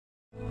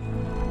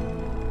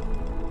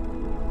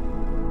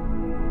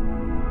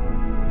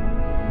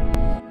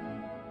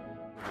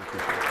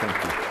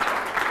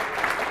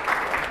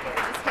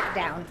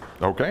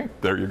Okay,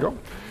 there you go.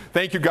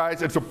 Thank you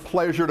guys, it's a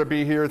pleasure to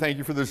be here. Thank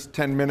you for this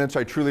 10 minutes,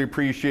 I truly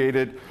appreciate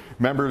it.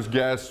 Members,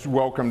 guests,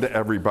 welcome to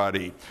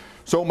everybody.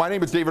 So my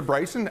name is David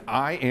Bryson.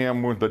 I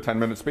am with the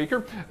 10-minute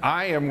speaker.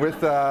 I am with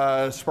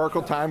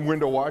Sparkle Time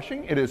Window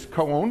Washing. It is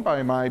co-owned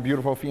by my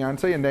beautiful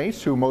fiance,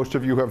 Anais, who most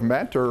of you have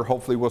met or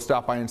hopefully will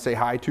stop by and say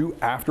hi to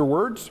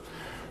afterwards.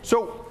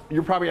 So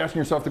you're probably asking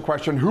yourself the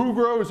question, who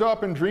grows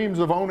up and dreams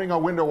of owning a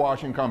window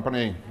washing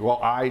company? Well,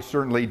 I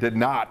certainly did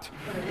not.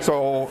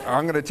 So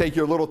I'm going to take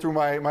you a little through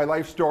my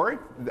life story.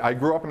 I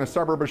grew up in a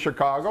suburb of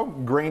Chicago,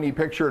 grainy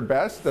picture at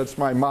best. That's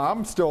my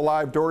mom, still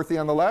alive, Dorothy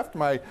on the left,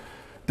 my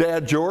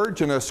dad,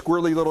 George, and a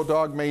squirrely little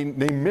dog named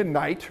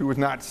Midnight, who was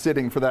not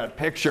sitting for that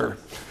picture.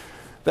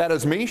 That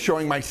is me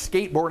showing my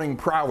skateboarding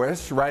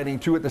prowess, riding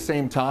two at the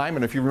same time.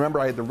 And if you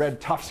remember, I had the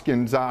red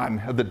Toughskins on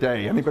of the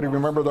day. Anybody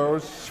remember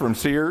those from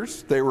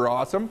Sears? They were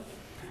awesome.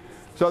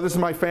 So this is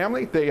my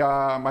family.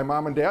 My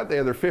mom and dad, they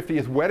had their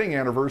 50th wedding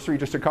anniversary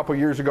just a couple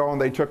years ago,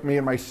 and they took me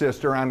and my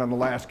sister on an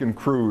Alaskan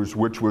cruise,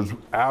 which was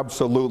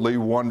absolutely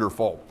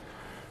wonderful.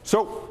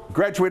 So,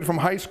 graduated from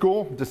high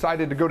school,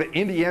 decided to go to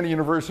Indiana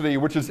University,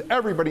 which, as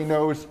everybody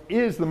knows,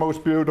 is the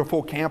most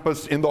beautiful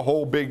campus in the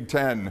whole Big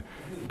Ten.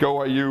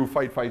 Go IU,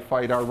 fight, fight,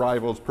 fight, our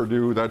rivals,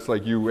 Purdue, that's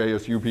like you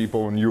ASU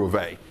people and U of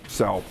A.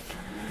 So,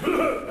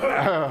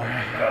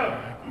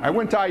 I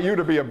went to IU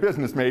to be a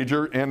business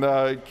major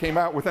and came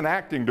out with an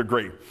acting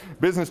degree.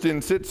 Business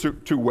didn't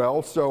sit too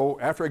well, so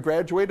after I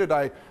graduated,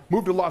 I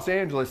moved to Los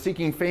Angeles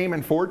seeking fame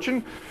and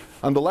fortune.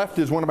 On the left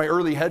is one of my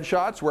early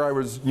headshots where I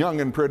was young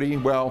and pretty,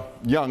 well,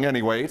 young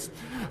anyways.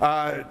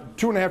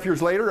 2.5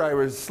 years later, I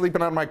was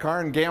sleeping out of my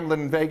car and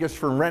gambling in Vegas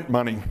for rent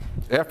money.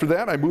 After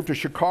that, I moved to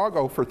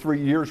Chicago for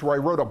 3 years where I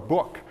wrote a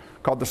book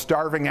called The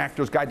Starving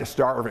Actor's Guide to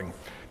Starving.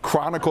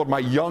 Chronicled my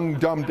young,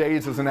 dumb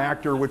days as an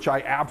actor, which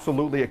I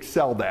absolutely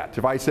excelled at.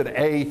 If I said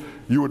A,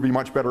 you would be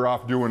much better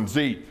off doing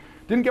Z.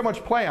 Didn't get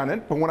much play on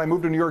it, but when I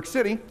moved to New York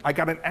City, I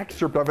got an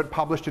excerpt of it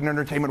published in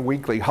Entertainment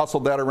Weekly,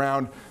 hustled that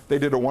around. They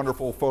did a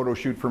wonderful photo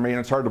shoot for me, and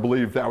it's hard to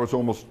believe that was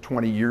almost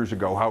 20 years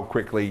ago, how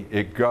quickly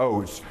it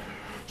goes.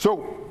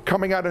 So,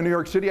 coming out of New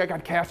York City, I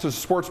got cast as a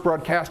sports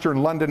broadcaster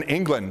in London,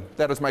 England.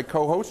 That is my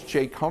co-host,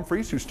 Jake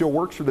Humphries, who still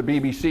works for the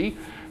BBC.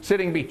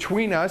 Sitting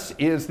between us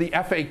is the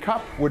FA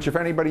Cup, which if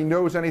anybody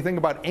knows anything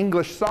about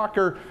English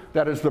soccer,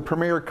 that is the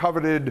premier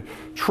coveted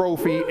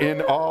trophy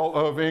in all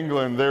of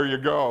England. There you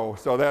go.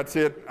 So that's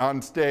it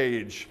on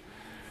stage.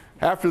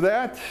 After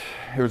that,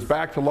 it was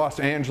back to Los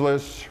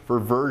Angeles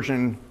for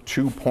version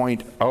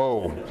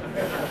 2.0.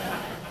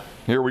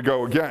 Here we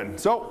go again.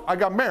 So I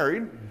got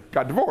married,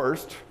 got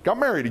divorced, got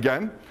married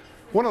again.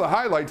 One of the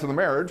highlights of the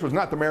marriage was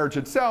not the marriage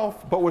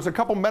itself, but was a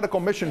couple medical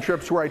mission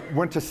trips where I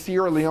went to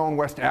Sierra Leone,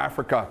 West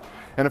Africa.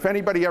 And if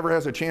anybody ever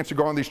has a chance to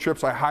go on these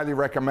trips, I highly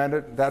recommend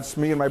it. That's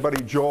me and my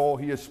buddy Joel.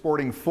 He is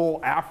sporting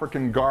full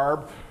African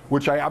garb,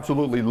 which I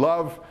absolutely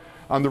love.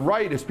 On the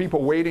right is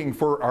people waiting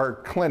for our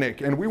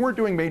clinic. And we weren't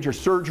doing major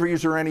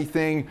surgeries or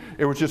anything.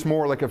 It was just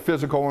more like a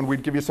physical, and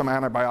we'd give you some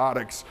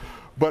antibiotics.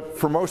 But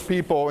for most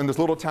people in this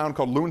little town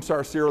called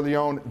Lunsar, Sierra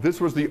Leone, this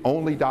was the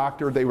only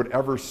doctor they would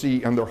ever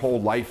see in their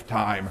whole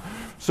lifetime.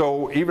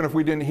 So even if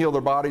we didn't heal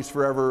their bodies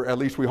forever, at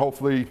least we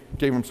hopefully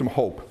gave them some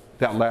hope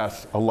that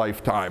lasts a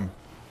lifetime.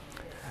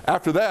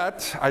 After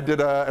that, I did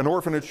an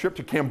orphanage trip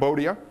to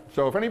Cambodia.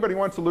 So if anybody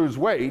wants to lose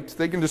weight,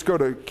 they can just go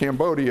to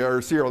Cambodia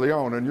or Sierra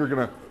Leone, and you're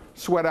going to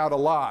sweat out a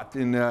lot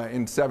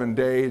in 7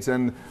 days.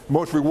 And the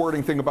most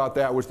rewarding thing about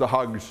that was the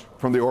hugs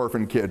from the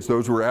orphan kids.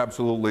 Those were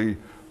absolutely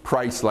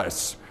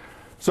priceless.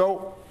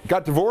 So,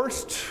 got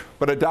divorced,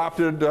 but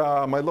adopted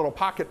my little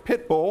pocket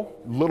pit bull,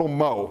 Little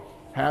Mo.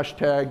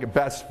 Hashtag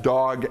best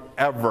dog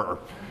ever.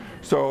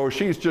 So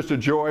she's just a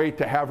joy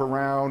to have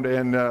around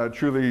and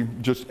truly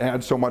just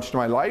adds so much to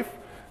my life.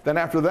 Then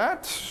after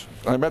that,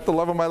 I met the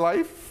love of my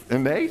life,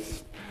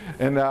 Anais,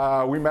 and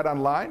we met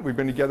online. We've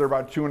been together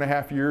about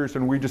 2.5 years,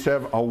 and we just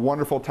have a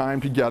wonderful time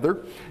together.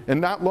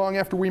 And not long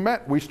after we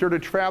met, we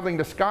started traveling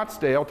to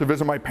Scottsdale to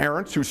visit my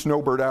parents, who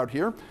snowbird out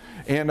here.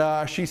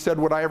 And she said,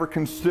 would I ever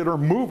consider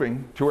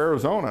moving to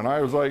Arizona? And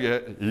I was like,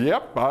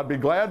 yep, I'd be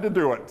glad to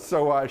do it.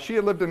 So she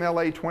had lived in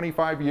LA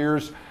 25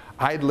 years.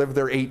 I'd lived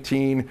there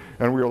 18,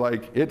 and we were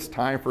like, it's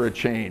time for a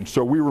change.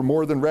 So we were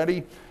more than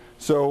ready.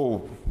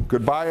 So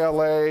goodbye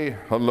LA,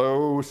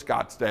 hello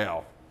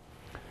Scottsdale.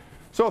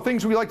 So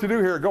things we like to do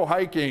here, go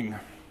hiking.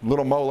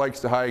 Little Mo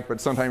likes to hike,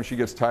 but sometimes she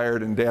gets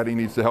tired and Daddy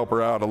needs to help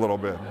her out a little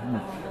bit.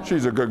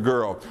 She's a good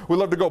girl. We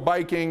love to go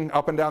biking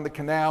up and down the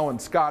canal in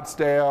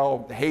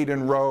Scottsdale,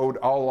 Hayden Road,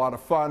 all a lot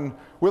of fun.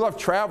 We love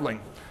traveling.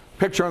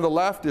 Picture on the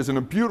left is in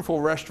a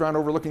beautiful restaurant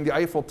overlooking the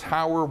Eiffel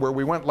Tower where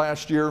we went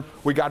last year.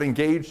 We got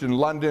engaged in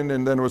London,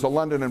 and then it was a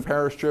London and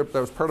Paris trip.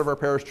 That was part of our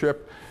Paris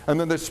trip. And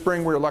then this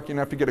spring we were lucky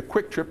enough to get a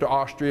quick trip to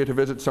Austria to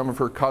visit some of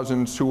her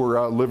cousins who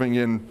were living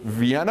in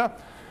Vienna.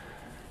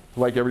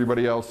 Like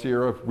everybody else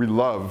here, we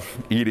love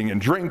eating and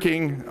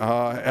drinking.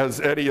 As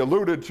Eddie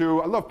alluded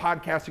to, I love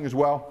podcasting as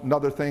well,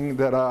 another thing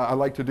that I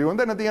like to do. And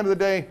then at the end of the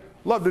day,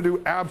 love to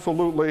do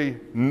absolutely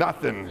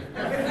nothing.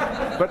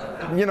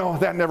 But, you know,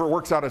 that never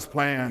works out as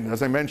planned.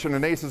 As I mentioned,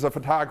 Anais is a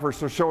photographer,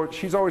 so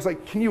she's always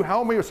like, can you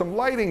help me with some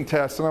lighting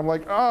tests? And I'm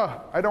like,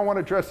 I don't want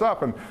to dress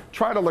up and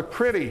try to look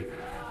pretty.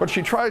 But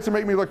she tries to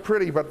make me look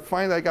pretty, but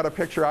finally I got a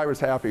picture I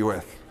was happy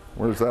with.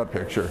 Where's that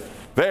picture?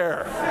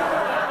 There.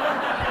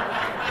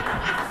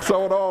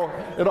 So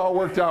it all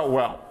worked out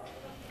well.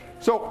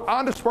 So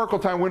on to Sparkle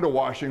Time window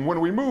washing. When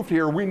we moved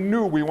here, we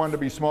knew we wanted to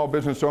be small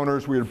business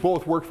owners. We had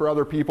both worked for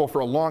other people for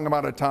a long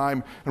amount of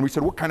time, and we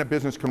said, what kind of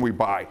business can we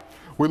buy?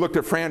 We looked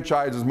at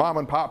franchises, mom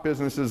and pop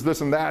businesses,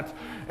 this and that,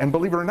 and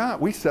believe it or not,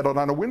 we settled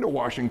on a window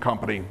washing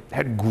company.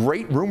 Had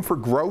great room for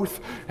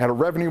growth, had a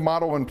revenue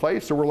model in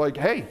place, so we're like,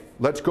 hey,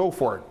 let's go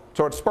for it.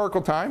 So at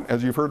Sparkle Time,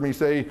 as you've heard me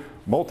say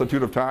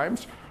multitude of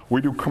times, we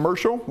do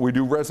commercial, we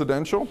do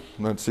residential.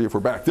 Let's see if we're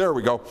back. There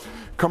we go.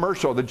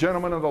 Commercial. The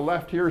gentleman on the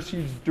left here,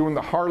 he's doing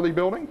the Harley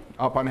building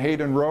up on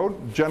Hayden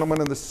Road.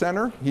 Gentleman in the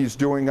center, he's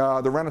doing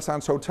the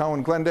Renaissance Hotel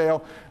in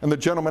Glendale. And the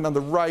gentleman on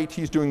the right,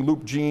 he's doing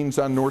Loop Jeans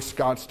on North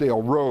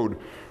Scottsdale Road.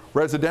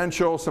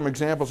 Residential, some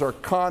examples are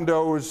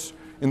condos.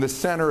 In the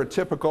center, a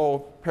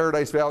typical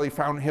Paradise Valley,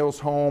 Fountain Hills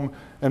home.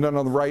 And then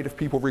on the right, if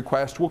people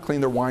request, we'll clean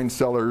their wine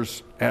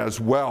cellars as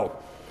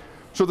well.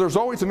 So there's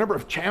always a number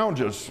of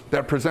challenges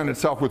that present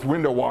itself with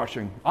window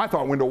washing. I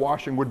thought window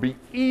washing would be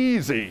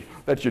easy,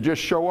 that you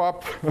just show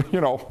up, you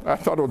know, I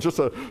thought it was just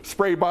a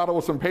spray bottle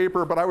with some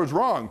paper, but I was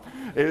wrong.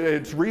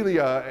 It's really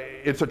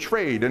it's a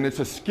trade and it's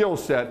a skill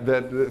set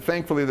that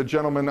thankfully the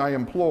gentlemen I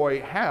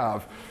employ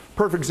have.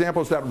 Perfect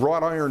example is that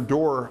wrought iron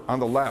door on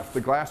the left,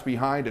 the glass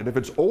behind it. If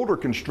it's older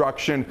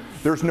construction,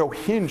 there's no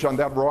hinge on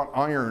that wrought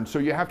iron, so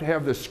you have to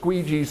have the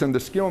squeegees and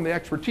the skill and the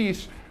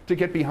expertise to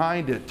get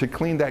behind it, to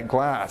clean that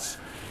glass.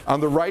 On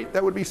the right,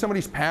 that would be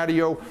somebody's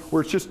patio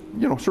where it's just,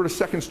 you know, sort of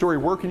second story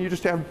work and you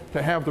just have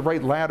to have the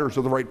right ladders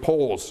or the right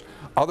poles.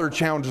 Other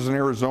challenges in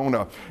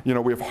Arizona, you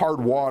know, we have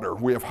hard water,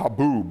 we have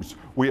haboobs,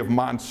 we have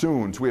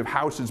monsoons, we have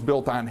houses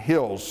built on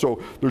hills.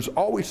 So there's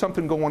always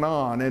something going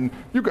on, and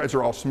you guys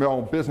are all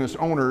small business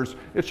owners.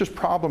 It's just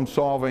problem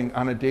solving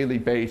on a daily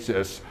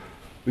basis.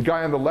 The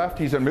guy on the left,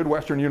 he's at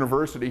Midwestern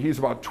University. He's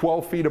about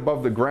 12 feet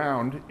above the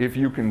ground, if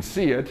you can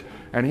see it,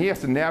 and he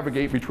has to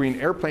navigate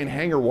between airplane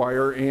hanger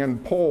wire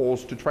and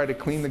poles to try to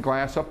clean the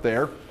glass up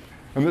there.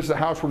 And this is a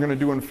house we're going to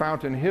do in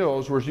Fountain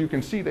Hills, where as you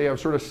can see, they have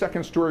sort of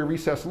second story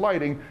recessed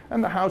lighting,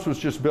 and the house was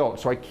just built.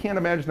 So I can't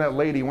imagine that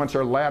lady wants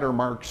our ladder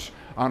marks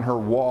on her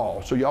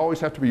wall. So you always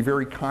have to be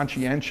very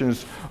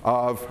conscientious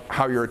of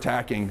how you're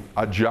attacking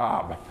a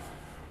job.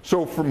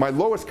 So for my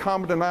lowest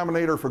common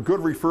denominator for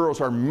good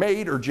referrals are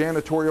maid or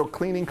janitorial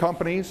cleaning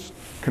companies,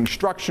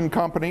 construction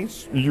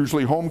companies,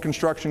 usually home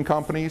construction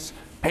companies,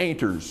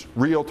 painters,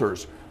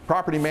 realtors,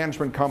 property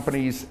management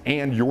companies,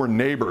 and your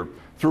neighbor.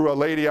 Through a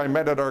lady I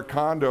met at our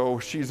condo,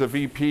 she's a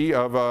VP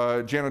of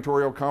a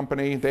janitorial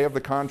company. They have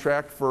the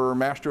contract for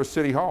Mastros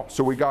City Hall,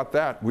 so we got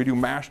that. We do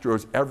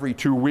Mastros every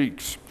 2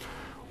 weeks.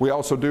 We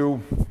also do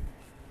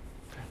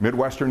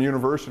Midwestern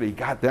University,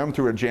 got them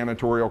through a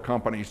janitorial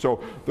company.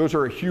 So those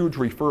are a huge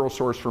referral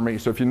source for me.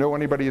 So if you know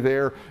anybody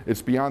there,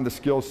 it's beyond the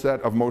skill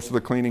set of most of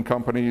the cleaning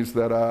companies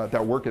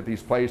that work at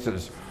these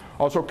places.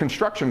 Also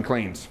construction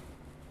cleans.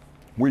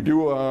 We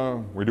do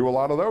a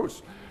lot of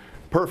those.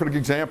 Perfect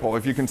example,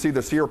 if you can see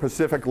the Sierra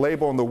Pacific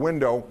label in the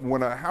window,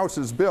 when a house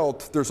is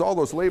built, there's all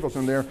those labels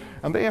in there,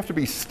 and they have to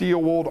be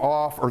steel-wooled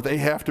off, or they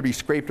have to be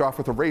scraped off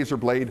with a razor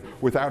blade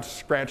without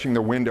scratching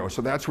the window.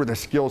 So that's where the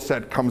skill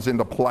set comes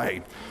into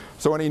play.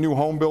 So any new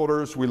home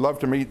builders, we love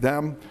to meet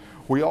them.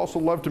 We also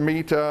love to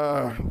meet,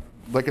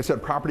 like I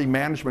said, property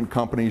management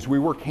companies. We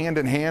work hand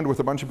in hand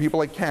with a bunch of people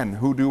like Ken,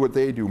 who do what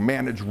they do,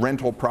 manage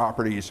rental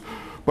properties.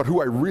 But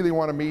who I really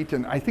want to meet,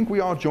 and I think we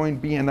all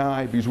joined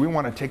BNI because we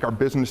want to take our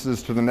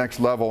businesses to the next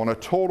level. And a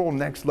total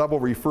next level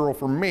referral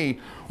for me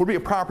would be a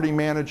property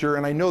manager,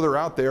 and I know they're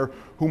out there,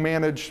 who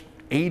manage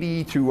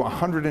 80 to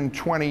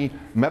 120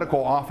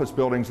 medical office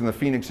buildings in the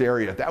Phoenix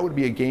area. That would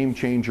be a game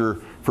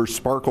changer for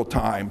Sparkle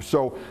Time.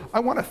 So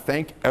I want to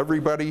thank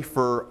everybody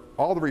for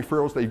all the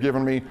referrals they've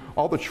given me,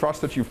 all the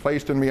trust that you've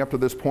placed in me up to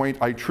this point.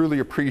 I truly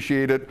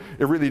appreciate it.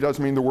 It really does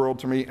mean the world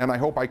to me, and I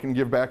hope I can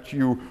give back to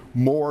you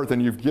more than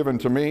you've given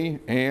to me.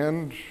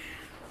 And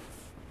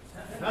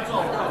that's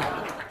all.